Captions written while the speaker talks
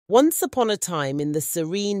Once upon a time, in the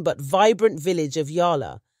serene but vibrant village of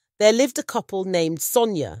Yala, there lived a couple named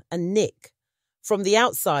Sonia and Nick. From the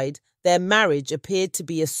outside, their marriage appeared to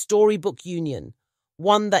be a storybook union,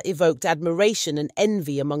 one that evoked admiration and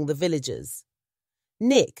envy among the villagers.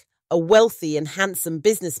 Nick, a wealthy and handsome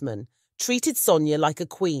businessman, treated Sonia like a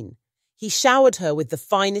queen. He showered her with the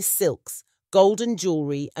finest silks, golden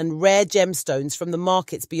jewelry, and rare gemstones from the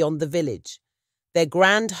markets beyond the village. Their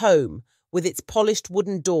grand home, with its polished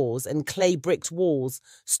wooden doors and clay-bricked walls,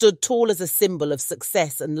 stood tall as a symbol of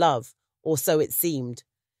success and love, or so it seemed.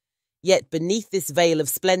 Yet beneath this veil of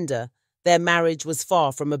splendor, their marriage was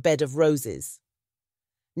far from a bed of roses.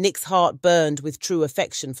 Nick's heart burned with true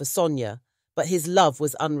affection for Sonia, but his love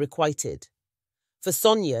was unrequited. For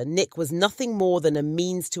Sonia, Nick was nothing more than a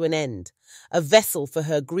means to an end, a vessel for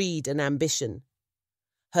her greed and ambition.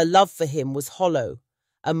 Her love for him was hollow,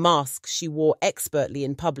 a mask she wore expertly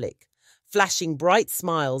in public, flashing bright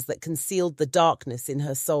smiles that concealed the darkness in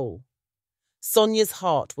her soul. Sonia's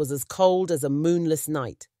heart was as cold as a moonless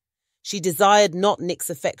night. She desired not Nick's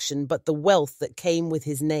affection, but the wealth that came with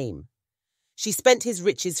his name. She spent his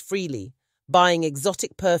riches freely, buying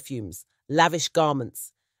exotic perfumes, lavish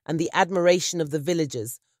garments, and the admiration of the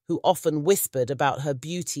villagers, who often whispered about her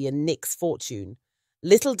beauty and Nick's fortune.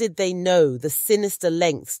 Little did they know the sinister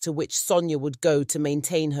lengths to which Sonia would go to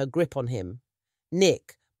maintain her grip on him.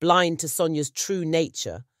 Nick, blind to Sonia's true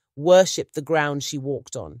nature, worshipped the ground she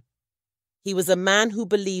walked on. He was a man who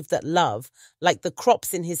believed that love, like the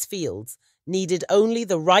crops in his fields, needed only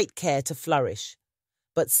the right care to flourish.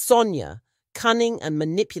 But Sonia, cunning and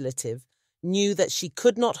manipulative, knew that she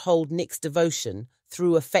could not hold Nick's devotion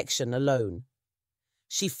through affection alone.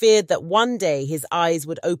 She feared that one day his eyes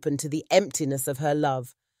would open to the emptiness of her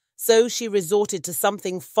love, so she resorted to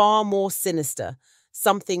something far more sinister,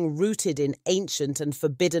 something rooted in ancient and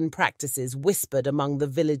forbidden practices whispered among the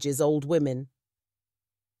village's old women.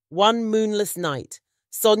 One moonless night,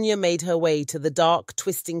 Sonia made her way to the dark,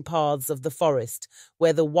 twisting paths of the forest,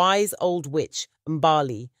 where the wise old witch,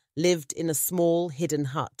 Mbali, lived in a small, hidden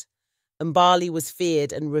hut. Mbali was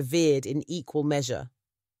feared and revered in equal measure.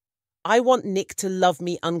 "I want Nick to love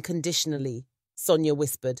me unconditionally," Sonia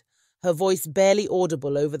whispered, her voice barely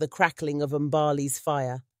audible over the crackling of Mbali's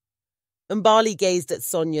fire. Mbali gazed at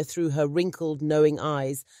Sonia through her wrinkled, knowing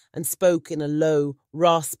eyes and spoke in a low,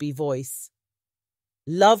 raspy voice.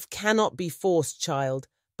 "Love cannot be forced, child,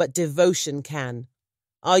 but devotion can.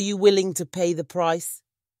 Are you willing to pay the price?"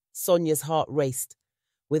 Sonia's heart raced.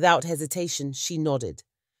 Without hesitation, she nodded.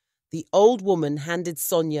 The old woman handed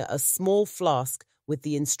Sonia a small flask with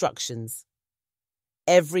the instructions.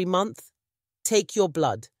 "Every month, take your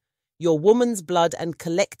blood, your woman's blood, and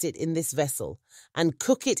collect it in this vessel, and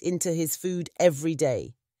cook it into his food every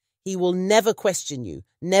day. He will never question you,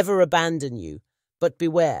 never abandon you. But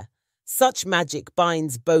beware, such magic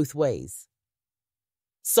binds both ways."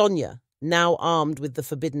 Sonia, now armed with the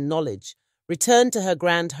forbidden knowledge, returned to her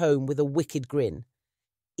grand home with a wicked grin.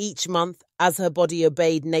 Each month, as her body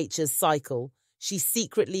obeyed nature's cycle, she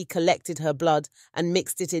secretly collected her blood and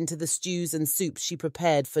mixed it into the stews and soups she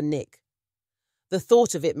prepared for Nick. The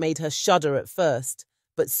thought of it made her shudder at first,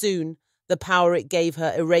 but soon the power it gave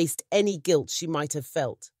her erased any guilt she might have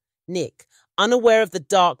felt. Nick, unaware of the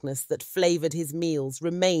darkness that flavored his meals,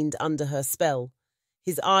 remained under her spell.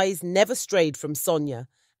 His eyes never strayed from Sonia,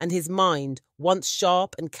 and his mind, once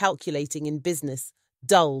sharp and calculating in business,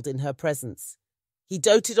 dulled in her presence. He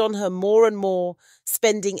doted on her more and more,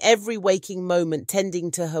 spending every waking moment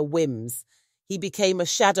tending to her whims. He became a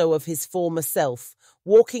shadow of his former self,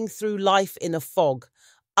 walking through life in a fog,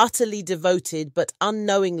 utterly devoted but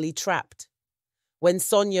unknowingly trapped. When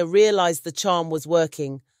Sonia realized the charm was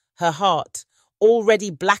working, her heart, already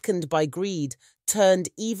blackened by greed, turned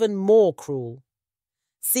even more cruel.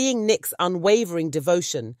 Seeing Nick's unwavering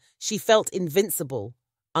devotion, she felt invincible,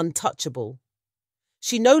 untouchable.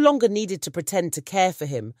 She no longer needed to pretend to care for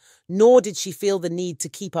him, nor did she feel the need to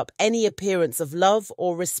keep up any appearance of love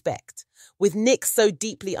or respect. With Nick so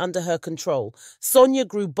deeply under her control, Sonia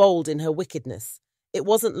grew bold in her wickedness. It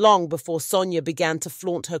wasn't long before Sonia began to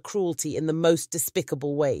flaunt her cruelty in the most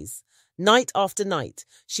despicable ways. Night after night,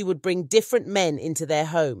 she would bring different men into their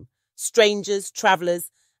home, strangers, travelers,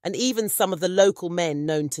 and even some of the local men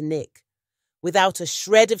known to Nick. Without a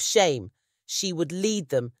shred of shame, she would lead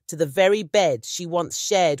them to the very bed she once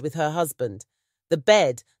shared with her husband, the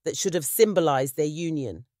bed that should have symbolized their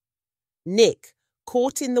union. Nick,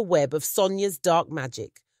 caught in the web of Sonia's dark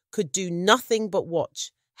magic, could do nothing but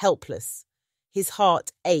watch, helpless. His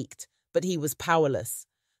heart ached, but he was powerless.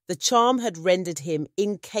 The charm had rendered him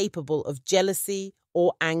incapable of jealousy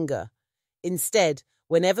or anger. Instead,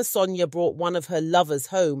 Whenever Sonia brought one of her lovers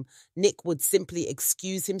home, Nick would simply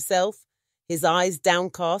excuse himself, his eyes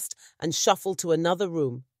downcast, and shuffle to another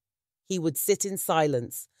room. He would sit in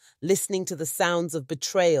silence, listening to the sounds of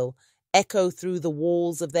betrayal echo through the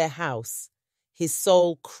walls of their house, his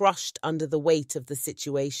soul crushed under the weight of the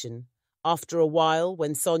situation. After a while,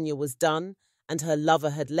 when Sonia was done and her lover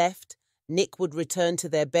had left, Nick would return to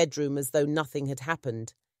their bedroom as though nothing had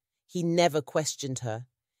happened. He never questioned her.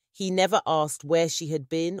 He never asked where she had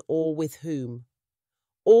been or with whom.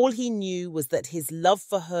 All he knew was that his love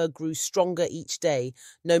for her grew stronger each day,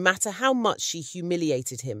 no matter how much she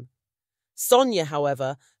humiliated him. Sonia,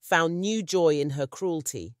 however, found new joy in her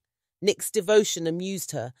cruelty. Nick's devotion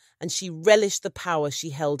amused her, and she relished the power she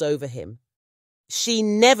held over him. She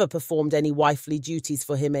never performed any wifely duties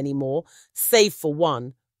for him anymore, save for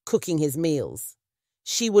one, cooking his meals.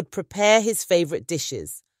 She would prepare his favorite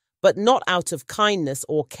dishes, but not out of kindness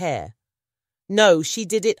or care. No, she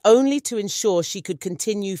did it only to ensure she could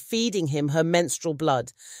continue feeding him her menstrual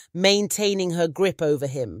blood, maintaining her grip over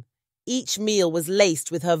him. Each meal was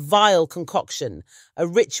laced with her vile concoction, a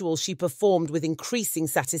ritual she performed with increasing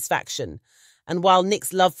satisfaction. And while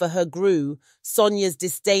Nick's love for her grew, Sonia's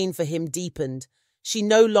disdain for him deepened. She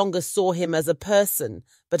no longer saw him as a person,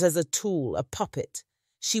 but as a tool, a puppet.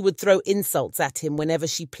 She would throw insults at him whenever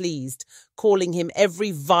she pleased, calling him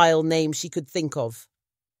every vile name she could think of.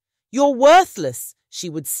 "You're worthless," she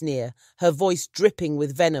would sneer, her voice dripping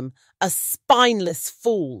with venom. "A spineless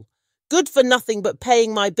fool. Good for nothing but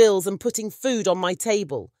paying my bills and putting food on my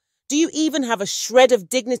table. Do you even have a shred of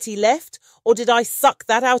dignity left, or did I suck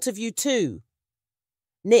that out of you too?"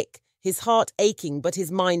 Nick, his heart aching but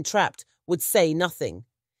his mind trapped, would say nothing.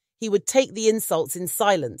 He would take the insults in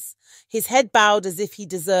silence, his head bowed as if he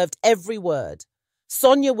deserved every word.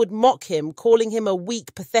 Sonia would mock him, calling him a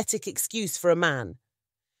weak, pathetic excuse for a man.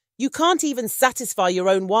 "You can't even satisfy your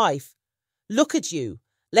own wife. Look at you,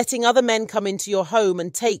 letting other men come into your home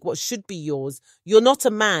and take what should be yours. You're not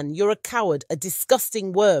a man, you're a coward, a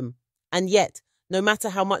disgusting worm." And yet, no matter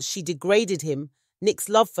how much she degraded him, Nick's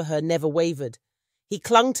love for her never wavered. He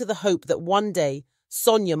clung to the hope that one day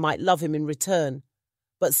Sonia might love him in return.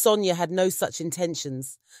 But Sonia had no such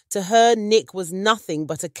intentions. To her, Nick was nothing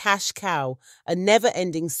but a cash cow, a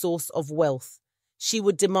never-ending source of wealth. She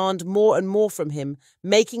would demand more and more from him,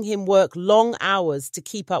 making him work long hours to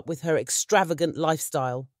keep up with her extravagant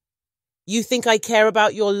lifestyle. "You think I care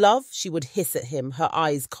about your love?" she would hiss at him, her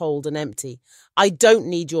eyes cold and empty. "I don't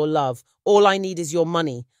need your love. All I need is your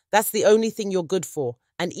money. That's the only thing you're good for,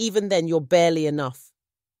 and even then you're barely enough."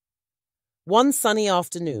 One sunny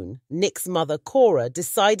afternoon, Nick's mother, Cora,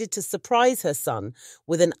 decided to surprise her son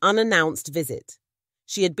with an unannounced visit.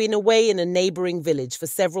 She had been away in a neighboring village for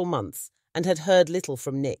several months and had heard little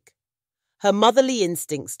from Nick. Her motherly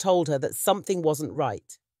instincts told her that something wasn't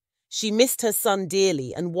right. She missed her son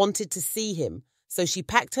dearly and wanted to see him, so she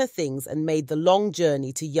packed her things and made the long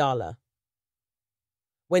journey to Yala.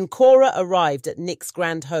 When Cora arrived at Nick's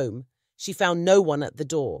grand home, she found no one at the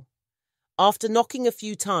door. After knocking a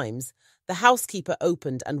few times, the housekeeper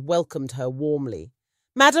opened and welcomed her warmly.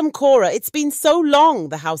 "Madam Cora, it's been so long,"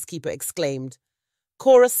 the housekeeper exclaimed.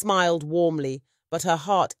 Cora smiled warmly, but her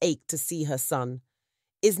heart ached to see her son.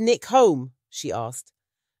 "Is Nick home?" she asked.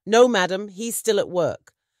 "No, madam, he's still at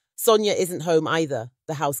work. Sonia isn't home either,"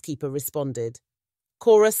 the housekeeper responded.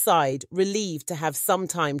 Cora sighed, relieved to have some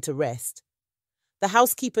time to rest. The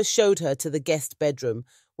housekeeper showed her to the guest bedroom,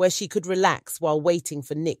 where she could relax while waiting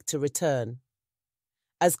for Nick to return.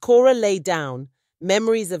 As Cora lay down,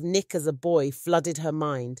 memories of Nick as a boy flooded her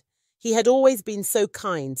mind. He had always been so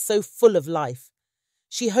kind, so full of life.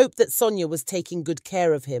 She hoped that Sonia was taking good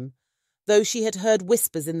care of him, though she had heard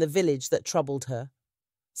whispers in the village that troubled her.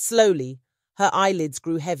 Slowly, her eyelids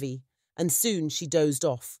grew heavy, and soon she dozed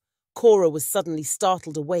off. Cora was suddenly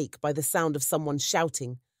startled awake by the sound of someone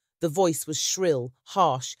shouting. The voice was shrill,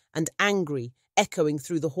 harsh, and angry, echoing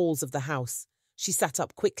through the halls of the house. She sat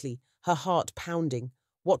up quickly, her heart pounding.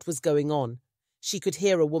 What was going on? She could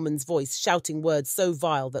hear a woman's voice shouting words so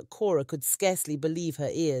vile that Cora could scarcely believe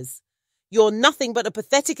her ears. "You're nothing but a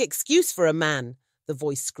pathetic excuse for a man," the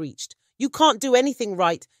voice screeched. "You can't do anything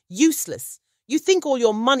right. Useless. You think all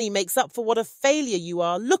your money makes up for what a failure you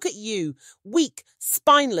are. Look at you. Weak,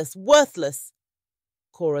 spineless, worthless."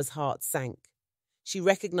 Cora's heart sank. She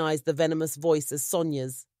recognized the venomous voice as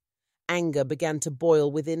Sonia's. Anger began to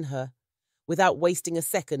boil within her. Without wasting a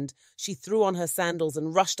second, she threw on her sandals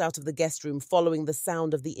and rushed out of the guest room, following the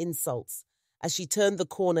sound of the insults. As she turned the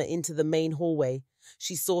corner into the main hallway,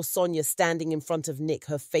 she saw Sonia standing in front of Nick,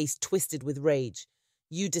 her face twisted with rage.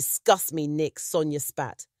 "You disgust me, Nick," Sonia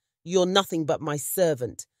spat. "You're nothing but my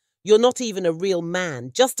servant. You're not even a real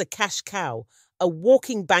man, just a cash cow, a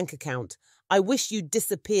walking bank account. I wish you'd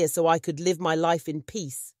disappear so I could live my life in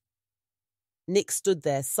peace." Nick stood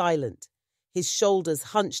there, silent, his shoulders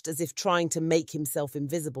hunched as if trying to make himself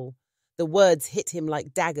invisible. The words hit him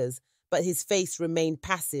like daggers, but his face remained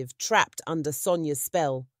passive, trapped under Sonia's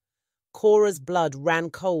spell. Cora's blood ran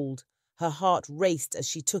cold. Her heart raced as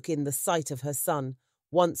she took in the sight of her son,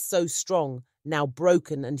 once so strong, now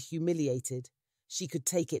broken and humiliated. She could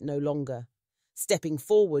take it no longer. Stepping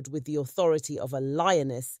forward with the authority of a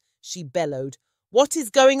lioness, she bellowed, "What is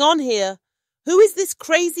going on here? Who is this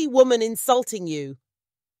crazy woman insulting you?"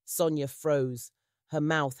 Sonia froze, her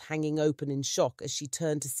mouth hanging open in shock as she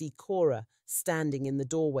turned to see Cora standing in the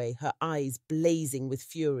doorway, her eyes blazing with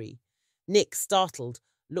fury. Nick, startled,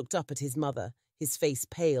 looked up at his mother, his face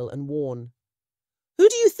pale and worn. "Who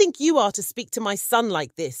do you think you are to speak to my son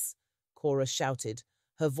like this?" Cora shouted,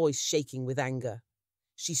 her voice shaking with anger.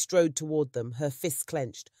 She strode toward them, her fists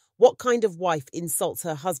clenched. "What kind of wife insults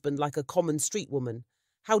her husband like a common street woman?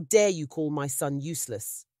 How dare you call my son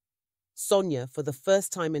useless?" Sonia, for the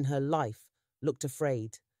first time in her life, looked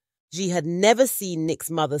afraid. She had never seen Nick's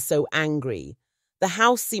mother so angry. The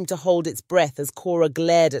house seemed to hold its breath as Cora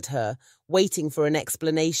glared at her, waiting for an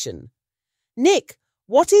explanation. "Nick,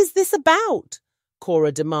 what is this about?"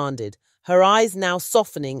 Cora demanded, her eyes now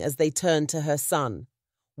softening as they turned to her son.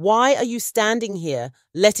 "Why are you standing here,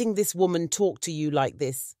 letting this woman talk to you like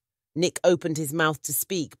this?" Nick opened his mouth to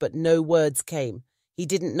speak, but no words came. He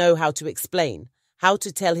didn't know how to explain, how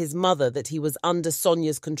to tell his mother that he was under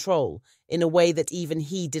Sonia's control in a way that even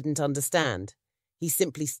he didn't understand. He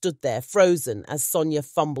simply stood there, frozen, as Sonia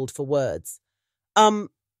fumbled for words.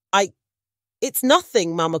 It's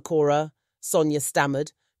nothing, Mama Cora," Sonia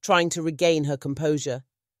stammered, trying to regain her composure.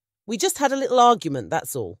 "We just had a little argument,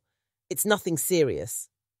 that's all. It's nothing serious."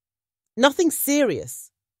 "Nothing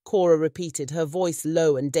serious," Cora repeated, her voice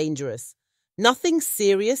low and dangerous. "Nothing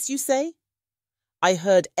serious, you say?" "I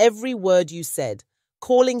heard every word you said,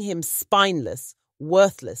 calling him spineless,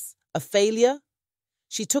 worthless, a failure."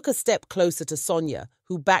 She took a step closer to Sonia,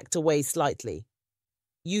 who backed away slightly.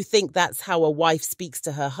 "You think that's how a wife speaks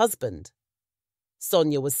to her husband?"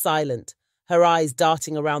 Sonia was silent, her eyes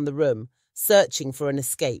darting around the room, searching for an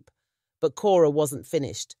escape. But Cora wasn't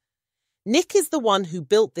finished. "Nick is the one who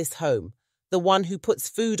built this home, the one who puts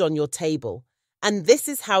food on your table, and this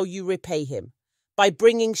is how you repay him. By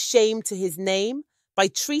bringing shame to his name, by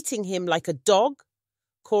treating him like a dog?"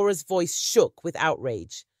 Cora's voice shook with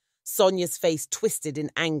outrage. Sonia's face twisted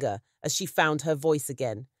in anger as she found her voice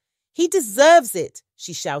again. "He deserves it,"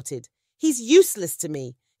 she shouted. "He's useless to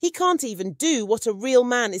me. He can't even do what a real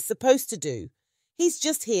man is supposed to do. He's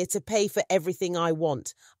just here to pay for everything I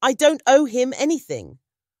want. I don't owe him anything."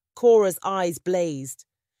 Cora's eyes blazed.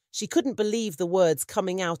 She couldn't believe the words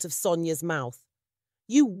coming out of Sonia's mouth.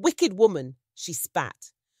 "You wicked woman," she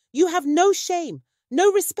spat. "You have no shame,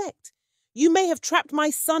 no respect. You may have trapped my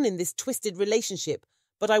son in this twisted relationship,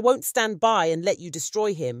 but I won't stand by and let you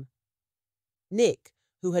destroy him." Nick,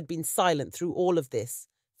 who had been silent through all of this,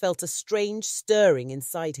 felt a strange stirring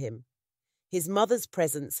inside him. His mother's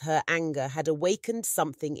presence, her anger, had awakened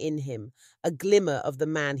something in him, a glimmer of the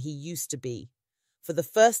man he used to be. For the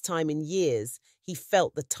first time in years, he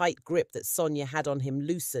felt the tight grip that Sonia had on him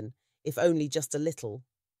loosen, if only just a little.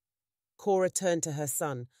 Cora turned to her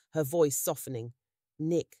son, her voice softening.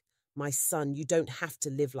 "Nick, my son, you don't have to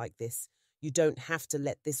live like this. You don't have to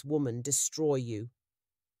let this woman destroy you."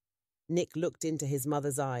 Nick looked into his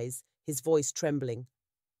mother's eyes, his voice trembling.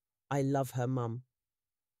 "I love her, Mum."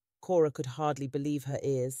 Cora could hardly believe her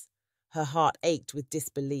ears. Her heart ached with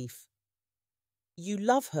disbelief. "You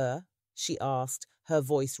love her?" she asked, her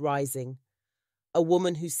voice rising. "A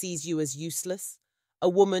woman who sees you as useless? A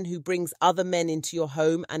woman who brings other men into your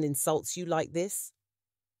home and insults you like this?"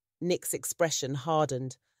 Nick's expression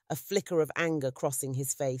hardened, a flicker of anger crossing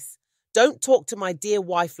his face. "Don't talk to my dear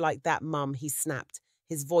wife like that, Mum," he snapped,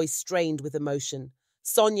 his voice strained with emotion.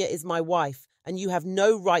 "Sonia is my wife, and you have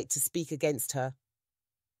no right to speak against her."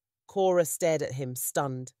 Cora stared at him,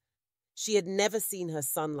 stunned. She had never seen her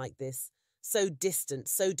son like this, so distant,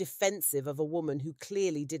 so defensive of a woman who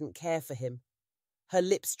clearly didn't care for him. Her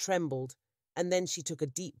lips trembled, and then she took a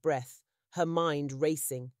deep breath, her mind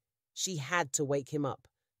racing. She had to wake him up,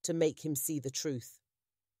 to make him see the truth.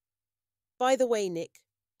 "By the way, Nick,"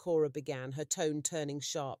 Cora began, her tone turning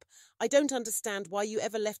sharp, "I don't understand why you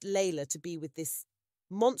ever left Layla to be with this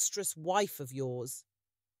monstrous wife of yours."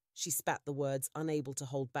 She spat the words, unable to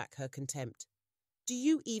hold back her contempt. "Do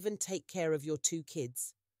you even take care of your 2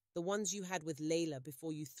 kids? The ones you had with Layla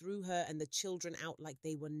before you threw her and the children out like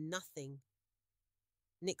they were nothing?"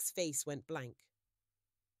 Nick's face went blank.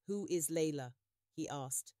 "Who is Layla?" he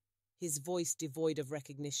asked, his voice devoid of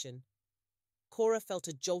recognition. Cora felt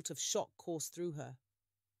a jolt of shock course through her.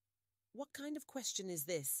 "What kind of question is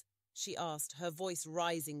this?" she asked, her voice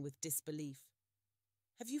rising with disbelief.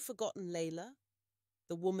 "Have you forgotten Layla?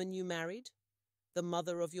 The woman you married? The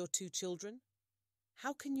mother of your 2 children?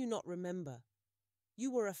 How can you not remember?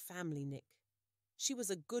 You were a family, Nick. She was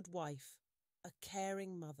a good wife, a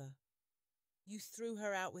caring mother. You threw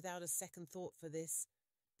her out without a second thought for this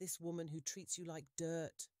woman who treats you like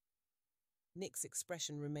dirt." Nick's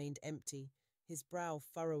expression remained empty, his brow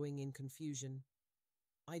furrowing in confusion.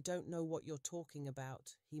 "I don't know what you're talking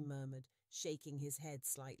about," he murmured, shaking his head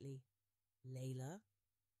slightly. "Layla?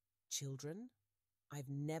 Children? I've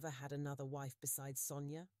never had another wife besides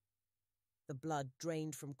Sonia." The blood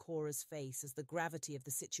drained from Cora's face as the gravity of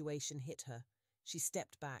the situation hit her. She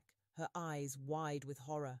stepped back, her eyes wide with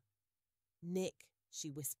horror. "Nick," she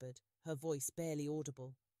whispered, her voice barely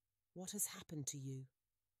audible. "What has happened to you?"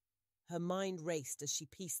 Her mind raced as she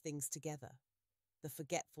pieced things together. The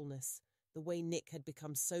forgetfulness, the way Nick had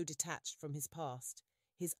become so detached from his past,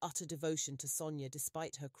 his utter devotion to Sonia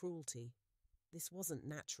despite her cruelty. This wasn't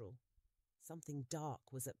natural. Something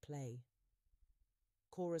dark was at play.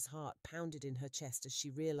 Cora's heart pounded in her chest as she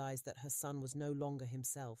realized that her son was no longer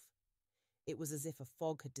himself. It was as if a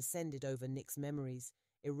fog had descended over Nick's memories,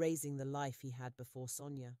 erasing the life he had before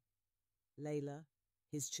Sonia. Layla,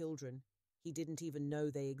 his children, he didn't even know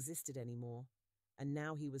they existed anymore, and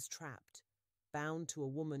now he was trapped, bound to a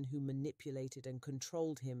woman who manipulated and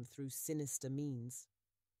controlled him through sinister means.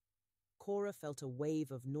 Cora felt a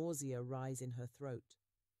wave of nausea rise in her throat.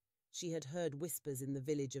 She had heard whispers in the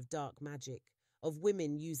village of dark magic, of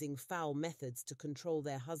women using foul methods to control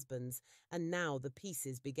their husbands, and now the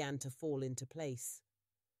pieces began to fall into place.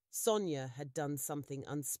 Sonia had done something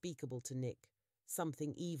unspeakable to Nick,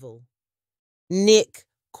 something evil. "Nick,"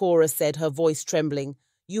 Cora said, her voice trembling,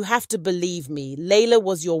 "you have to believe me. Layla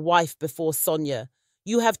was your wife before Sonia.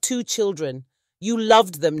 You have 2 children. You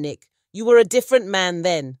loved them, Nick. You were a different man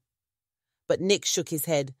then." But Nick shook his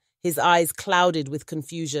head, his eyes clouded with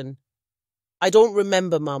confusion. "I don't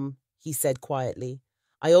remember, Mum," he said quietly.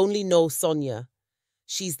 "I only know Sonia.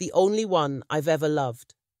 She's the only one I've ever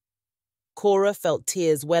loved." Cora felt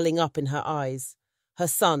tears welling up in her eyes. Her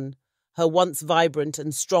son, her once vibrant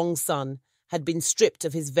and strong son, had been stripped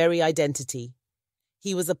of his very identity.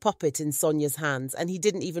 He was a puppet in Sonia's hands, and he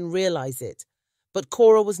didn't even realize it. But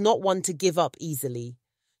Cora was not one to give up easily.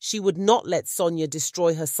 She would not let Sonia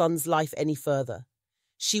destroy her son's life any further.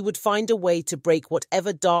 She would find a way to break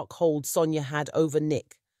whatever dark hold Sonia had over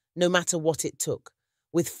Nick, no matter what it took.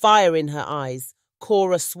 With fire in her eyes,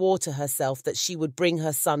 Cora swore to herself that she would bring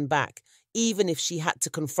her son back, even if she had to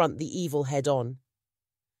confront the evil head-on.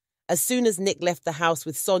 As soon as Nick left the house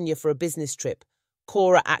with Sonia for a business trip,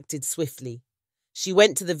 Cora acted swiftly. She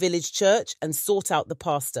went to the village church and sought out the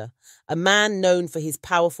pastor, a man known for his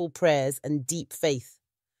powerful prayers and deep faith.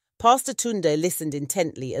 Pastor Tunde listened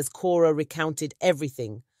intently as Cora recounted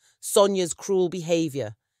everything: Sonia's cruel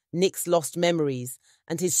behavior, Nick's lost memories,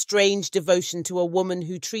 and his strange devotion to a woman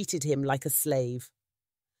who treated him like a slave.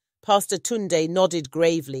 Pastor Tunde nodded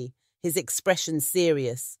gravely, his expression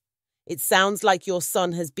serious. "It sounds like your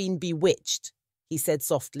son has been bewitched," he said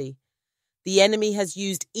softly. "The enemy has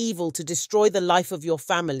used evil to destroy the life of your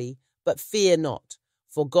family, but fear not,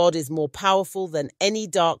 for God is more powerful than any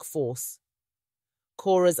dark force."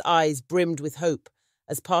 Cora's eyes brimmed with hope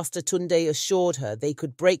as Pastor Tunde assured her they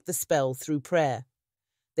could break the spell through prayer.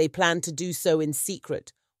 They planned to do so in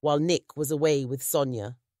secret while Nick was away with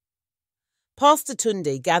Sonia. Pastor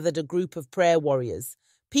Tunde gathered a group of prayer warriors,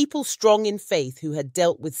 people strong in faith who had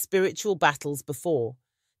dealt with spiritual battles before.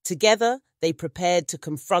 Together, they prepared to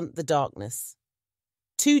confront the darkness.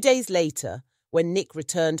 2 days later, when Nick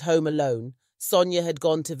returned home alone, Sonia had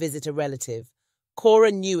gone to visit a relative.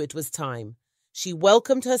 Cora knew it was time. She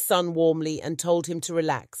welcomed her son warmly and told him to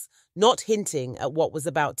relax, not hinting at what was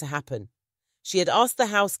about to happen. She had asked the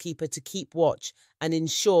housekeeper to keep watch and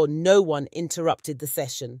ensure no one interrupted the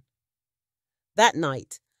session. That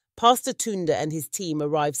night, Pastor Tunde and his team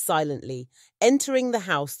arrived silently, entering the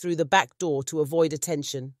house through the back door to avoid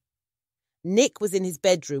attention. Nick was in his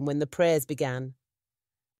bedroom when the prayers began.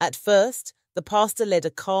 At first, the pastor led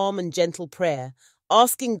a calm and gentle prayer,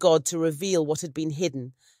 asking God to reveal what had been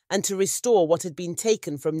hidden and to restore what had been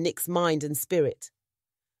taken from Nick's mind and spirit.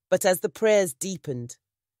 But as the prayers deepened,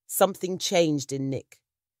 something changed in Nick.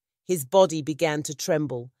 His body began to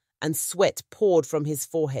tremble, and sweat poured from his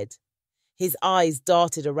forehead. His eyes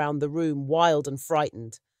darted around the room, wild and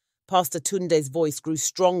frightened. Pastor Tunde's voice grew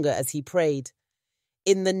stronger as he prayed.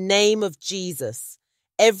 "In the name of Jesus,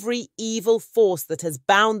 Every evil force that has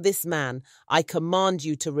bound this man, I command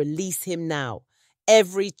you to release him now.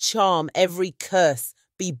 Every charm, every curse,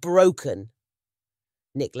 be broken."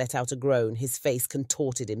 Nick let out a groan, his face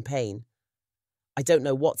contorted in pain. "I don't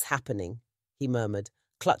know what's happening," he murmured,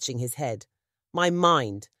 clutching his head. "My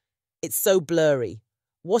mind. It's so blurry.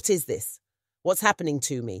 What is this? What's happening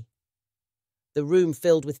to me?" The room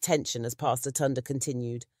filled with tension as Pastor Tunda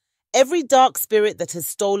continued. "Every dark spirit that has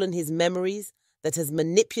stolen his memories, that has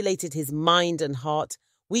manipulated his mind and heart,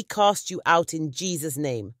 we cast you out in Jesus'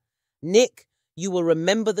 name. Nick, you will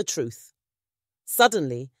remember the truth."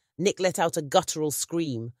 Suddenly, Nick let out a guttural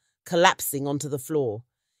scream, collapsing onto the floor.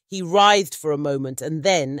 He writhed for a moment, and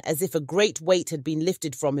then, as if a great weight had been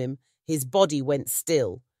lifted from him, his body went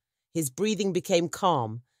still. His breathing became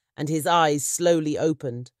calm, and his eyes slowly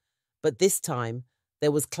opened. But this time,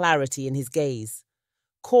 there was clarity in his gaze.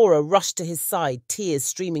 Cora rushed to his side, tears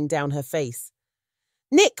streaming down her face.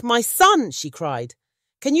 "Nick, my son!" she cried.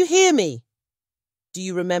 "Can you hear me?" "Do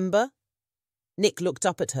you remember?" Nick looked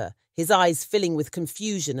up at her, his eyes filling with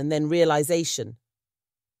confusion and then realization.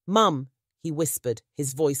 "Mum," he whispered,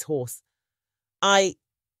 his voice hoarse.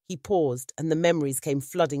 He paused, and the memories came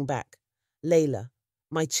flooding back. "Layla,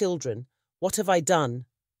 my children, what have I done?"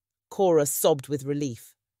 Cora sobbed with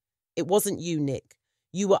relief. "It wasn't you, Nick.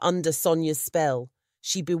 You were under Sonia's spell.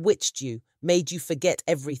 She bewitched you, made you forget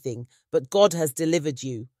everything, but God has delivered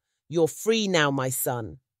you. You're free now, my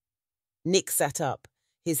son." Nick sat up,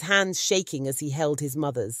 his hands shaking as he held his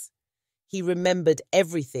mother's. He remembered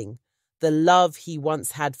everything, the love he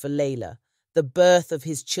once had for Layla, the birth of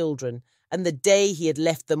his children, and the day he had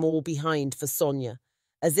left them all behind for Sonia,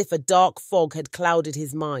 as if a dark fog had clouded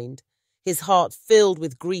his mind, his heart filled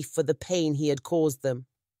with grief for the pain he had caused them.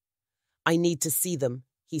 "I need to see them,"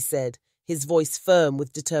 he said, his voice firm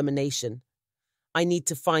with determination. "I need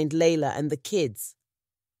to find Layla and the kids."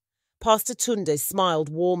 Pastor Tunde smiled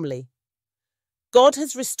warmly. "God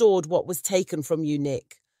has restored what was taken from you,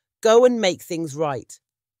 Nick. Go and make things right."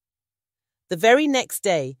 The very next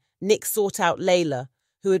day, Nick sought out Layla,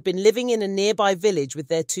 who had been living in a nearby village with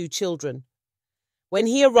their 2 children. When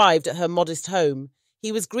he arrived at her modest home,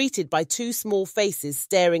 he was greeted by 2 small faces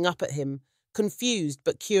staring up at him, confused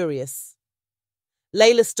but curious.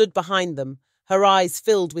 Layla stood behind them, her eyes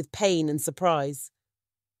filled with pain and surprise.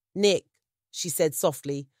 "Nick," she said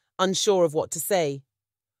softly, unsure of what to say.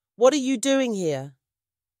 "What are you doing here?"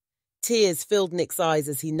 Tears filled Nick's eyes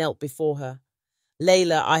as he knelt before her.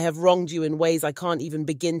 "Layla, I have wronged you in ways I can't even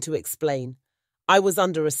begin to explain. I was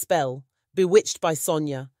under a spell, bewitched by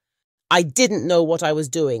Sonia. I didn't know what I was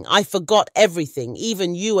doing. I forgot everything,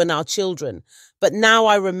 even you and our children. But now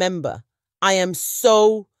I remember. I am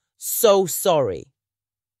so sorry."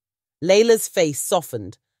 Layla's face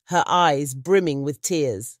softened, her eyes brimming with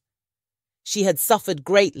tears. She had suffered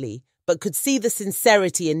greatly, but could see the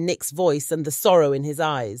sincerity in Nick's voice and the sorrow in his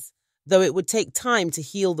eyes. Though it would take time to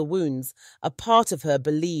heal the wounds, a part of her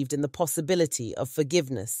believed in the possibility of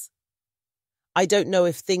forgiveness. "I don't know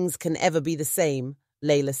if things can ever be the same,"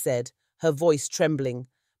 Layla said, her voice trembling.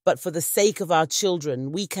 "But for the sake of our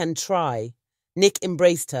children, we can try." Nick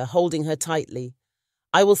embraced her, holding her tightly.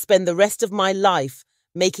 "I will spend the rest of my life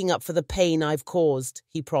making up for the pain I've caused,"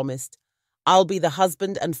 he promised. "I'll be the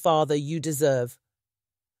husband and father you deserve."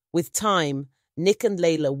 With time, Nick and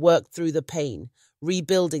Layla worked through the pain,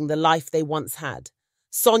 rebuilding the life they once had.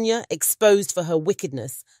 Sonia, exposed for her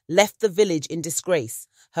wickedness, left the village in disgrace,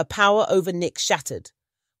 her power over Nick shattered.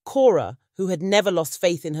 Cora, who had never lost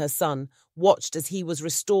faith in her son, watched as he was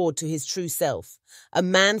restored to his true self, a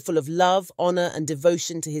man full of love, honor, and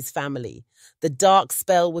devotion to his family. The dark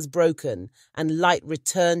spell was broken, and light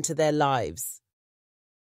returned to their lives.